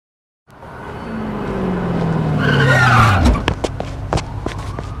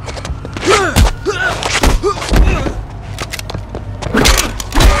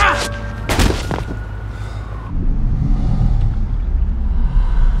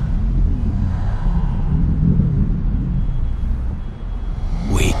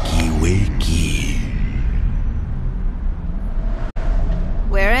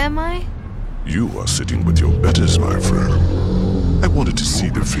are sitting with your betters, my friend. I wanted to see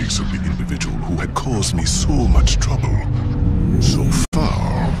the face of the individual who had caused me so much trouble. So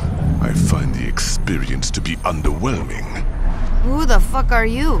far, I find the experience to be underwhelming. Who the fuck are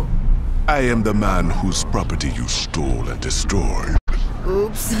you? I am the man whose property you stole and destroyed.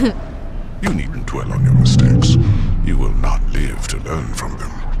 Oops. You needn't dwell on your mistakes. You will not live to learn from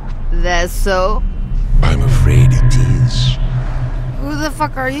them. That's so? I'm afraid it is. Who the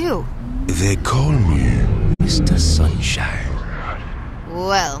fuck are you? They call me Mr. Sunshine.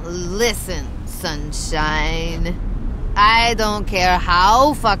 Well, listen, Sunshine. I don't care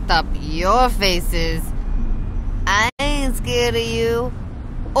how fucked up your face is. I ain't scared of you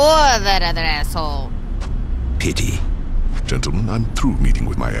or that other asshole. Pity. Gentlemen, I'm through meeting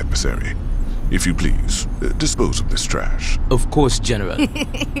with my adversary. If you please, dispose of this trash. Of course, General.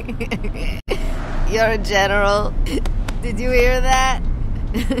 You're a general. Did you hear that?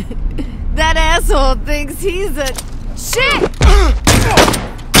 That asshole thinks he's a... Shit!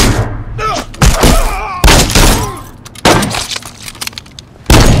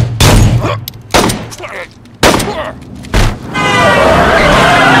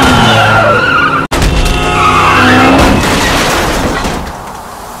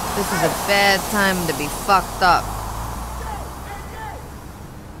 This is a bad time to be fucked up.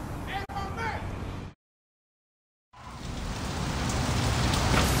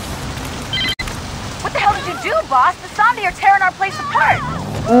 What the hell did you do, boss? The zombie are tearing our place apart.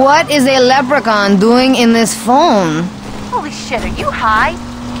 What is a leprechaun doing in this phone? Holy shit, are you high?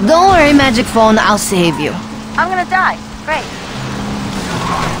 Don't worry, Magic Phone, I'll save you. I'm gonna die. Great.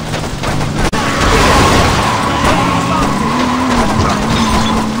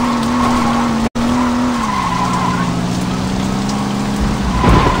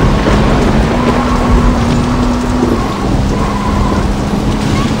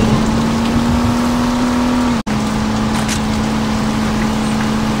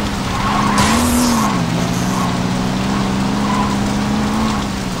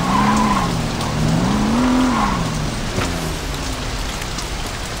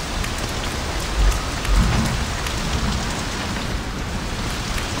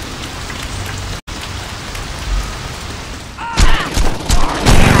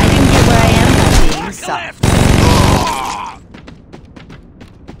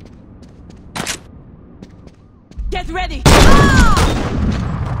 Get ready!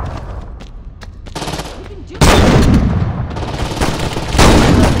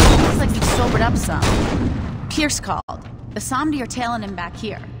 Looks like you've sobered up some. Pierce called. The zombie are tailing him back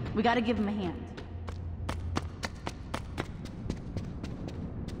here. We gotta give him a hand.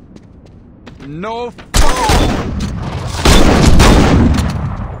 No.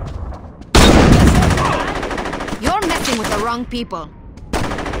 You're messing with the wrong people.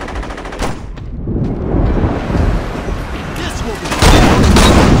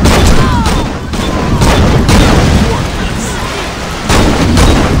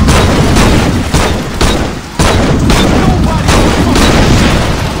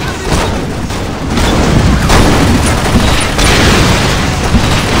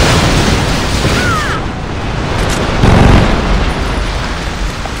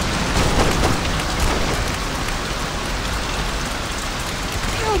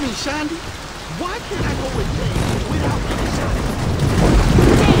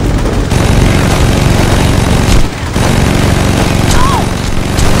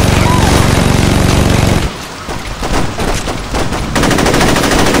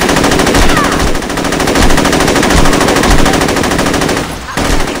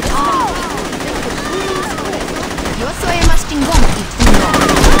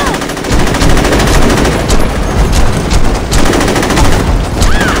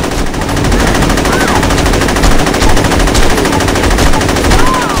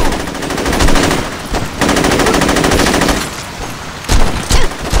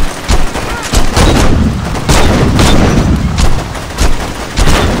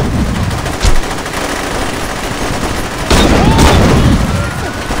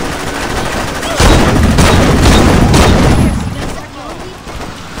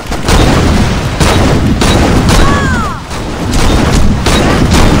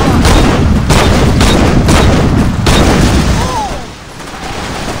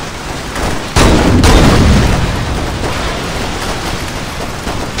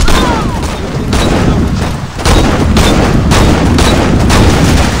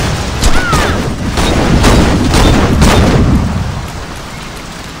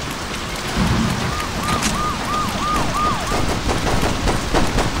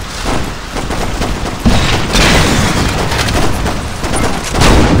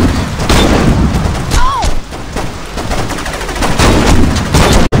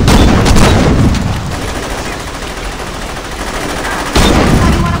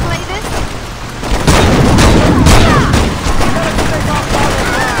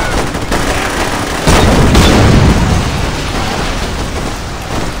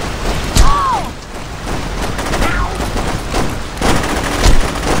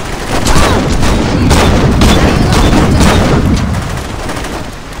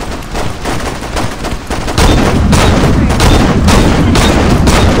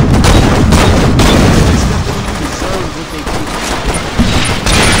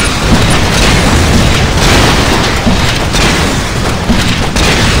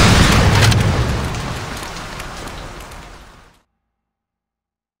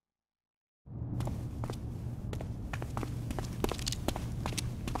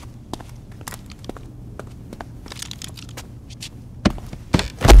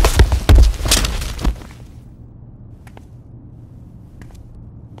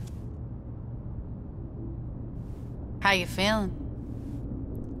 How you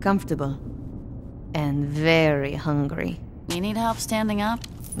feeling? Comfortable. And very hungry. You need help standing up?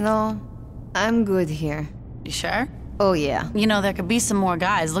 No, I'm good here. You sure? Oh, yeah. You know, there could be some more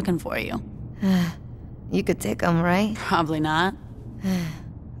guys looking for you. You could take them, right? Probably not.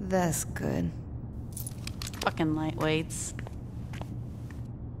 That's good. Fucking lightweights.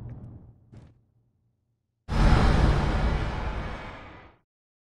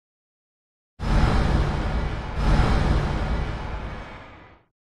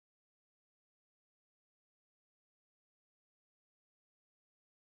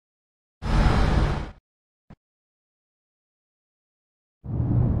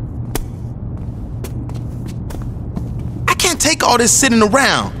 Take all this sitting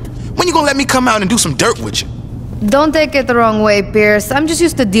around. When you gonna let me come out and do some dirt with you? Don't take it the wrong way, Pierce. I'm just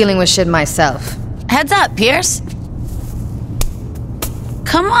used to dealing with shit myself. Heads up, Pierce.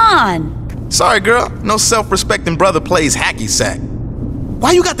 Come on. Sorry, girl. No self-respecting brother plays hacky sack.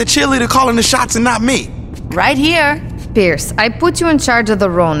 Why you got the cheerleader calling the shots and not me? Right here. Pierce, I put you in charge of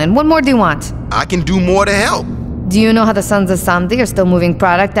the Ronin. What more do you want? I can do more to help. Do you know how the Sons of Samdi are still moving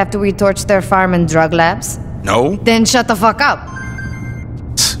product after we torched their farm and drug labs? No. Then shut the fuck up.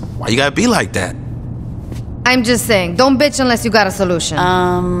 Why you gotta be like that? I'm just saying, don't bitch unless you got a solution.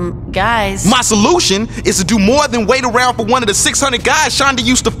 Guys. My solution is to do more than wait around for one of the 600 guys Shonda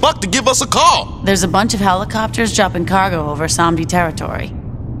used to fuck to give us a call. There's a bunch of helicopters dropping cargo over Samdi territory.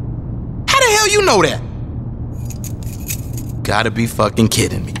 How the hell you know that? Gotta be fucking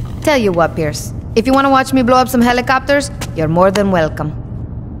kidding me. Tell you what, Pierce. If you want to watch me blow up some helicopters, you're more than welcome.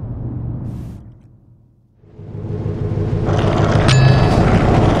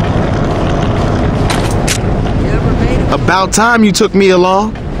 About time you took me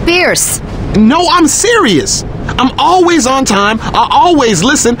along. Pierce! No, I'm serious. I'm always on time. I always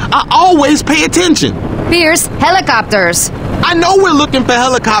listen. I always pay attention. Pierce, helicopters! I know we're looking for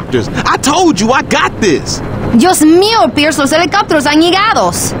helicopters. I told you I got this. Dios mío, Pierce, los helicópteros han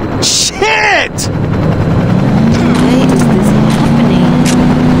llegados. Shit! Why is this happening?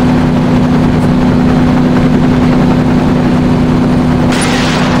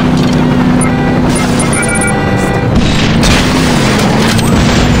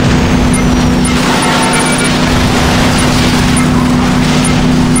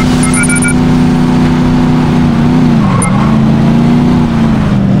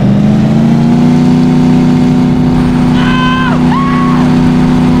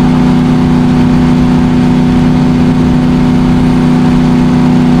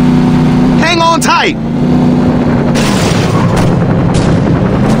 Tight.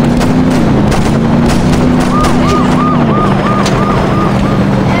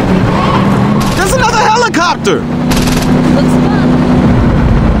 There's another helicopter. Looks fun.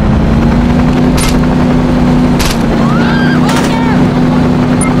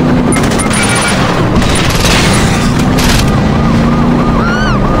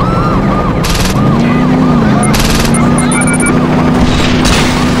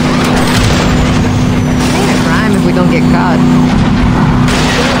 Get caught.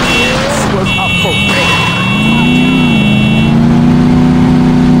 This was up for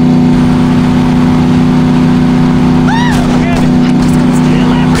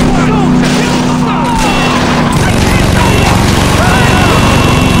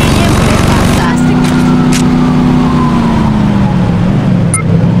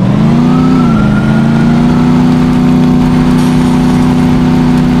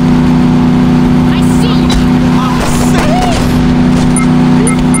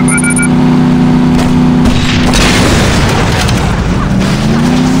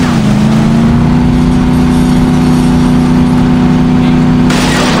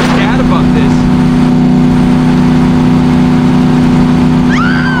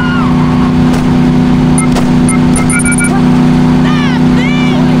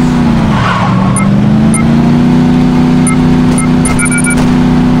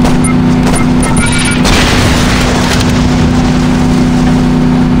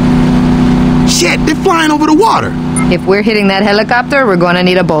Shit, they're flying over the water. If we're hitting that helicopter, we're gonna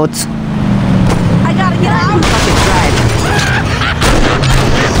need a boat. I gotta get out. Fucking drive.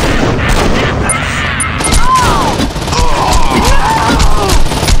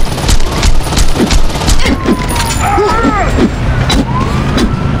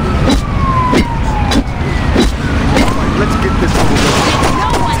 Let's get this over with. No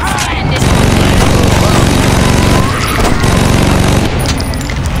one's stand this one.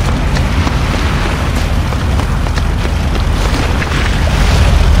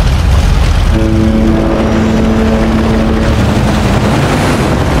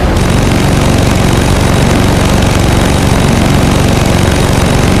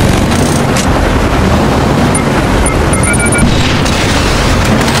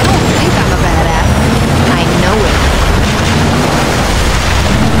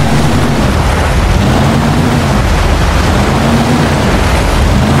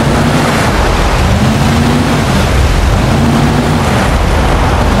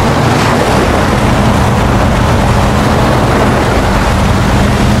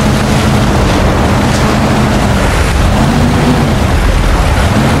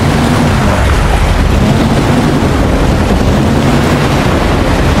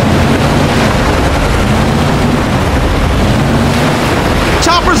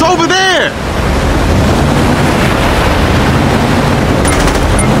 is over there!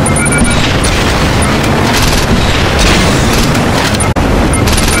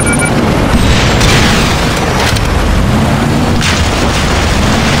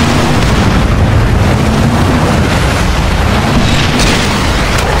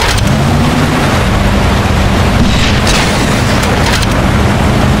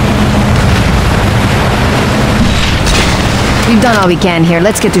 We've done all we can here.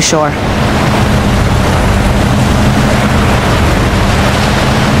 Let's get to shore.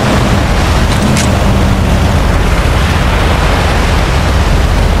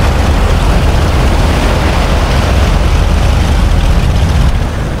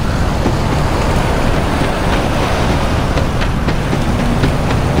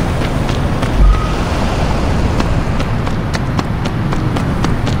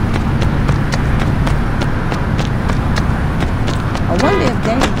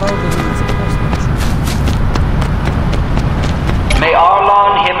 May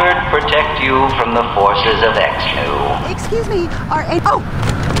Arlon Hibbert protect you from the forces of Exnu. Excuse me, oh!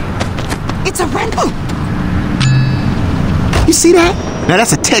 It's a rental! You see that? Now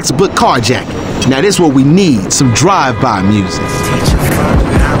that's a textbook carjack. Now this is what we need, some drive-by music.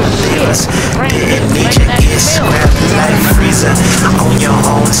 Didn't need you get scrapped like freezer. On your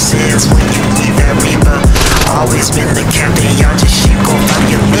own sins when you need that reaper. Always been the captain, y'all just sheep go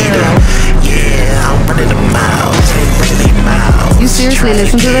find your leader. Yeah, I'm running the miles, ain't really miles. You seriously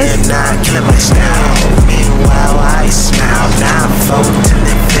listen to this? Not killing my style. Meanwhile, I smile. Now I'm floating to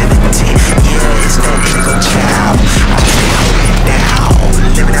infinity. Yeah, it's that ego child. I can't hold it down.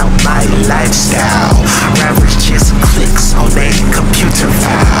 Living out my lifestyle. Rappers just clicks on their computer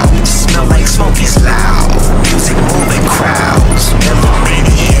file. Smell like smoke is loud. Music moving crowds.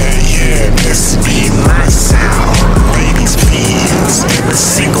 Melomania, yeah, this be my sound. Ladies, please, in a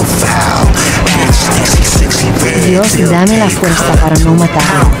single file. Bitch, sexy, red. Dios, dame la fuerza para no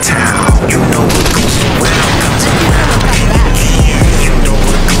matarlo. You know what goes around, comes around. Yeah, you know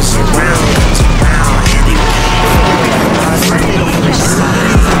what goes around, comes around.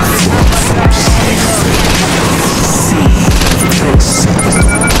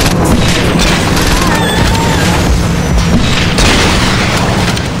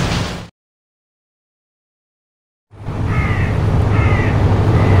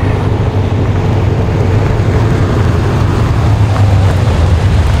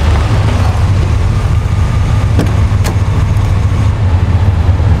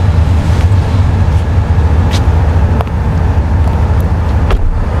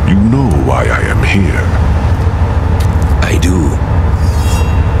 You know why I am here. I do.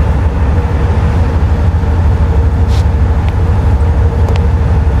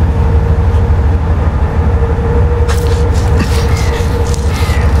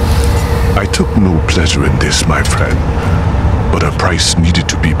 I took no pleasure in this, my friend. But a price needed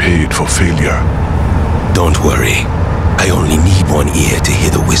to be paid for failure. Don't worry. I only need one ear to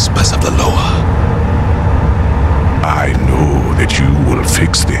hear the whispers of the lower. I know that you will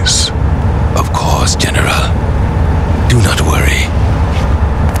fix this. Of course, General. Do not worry.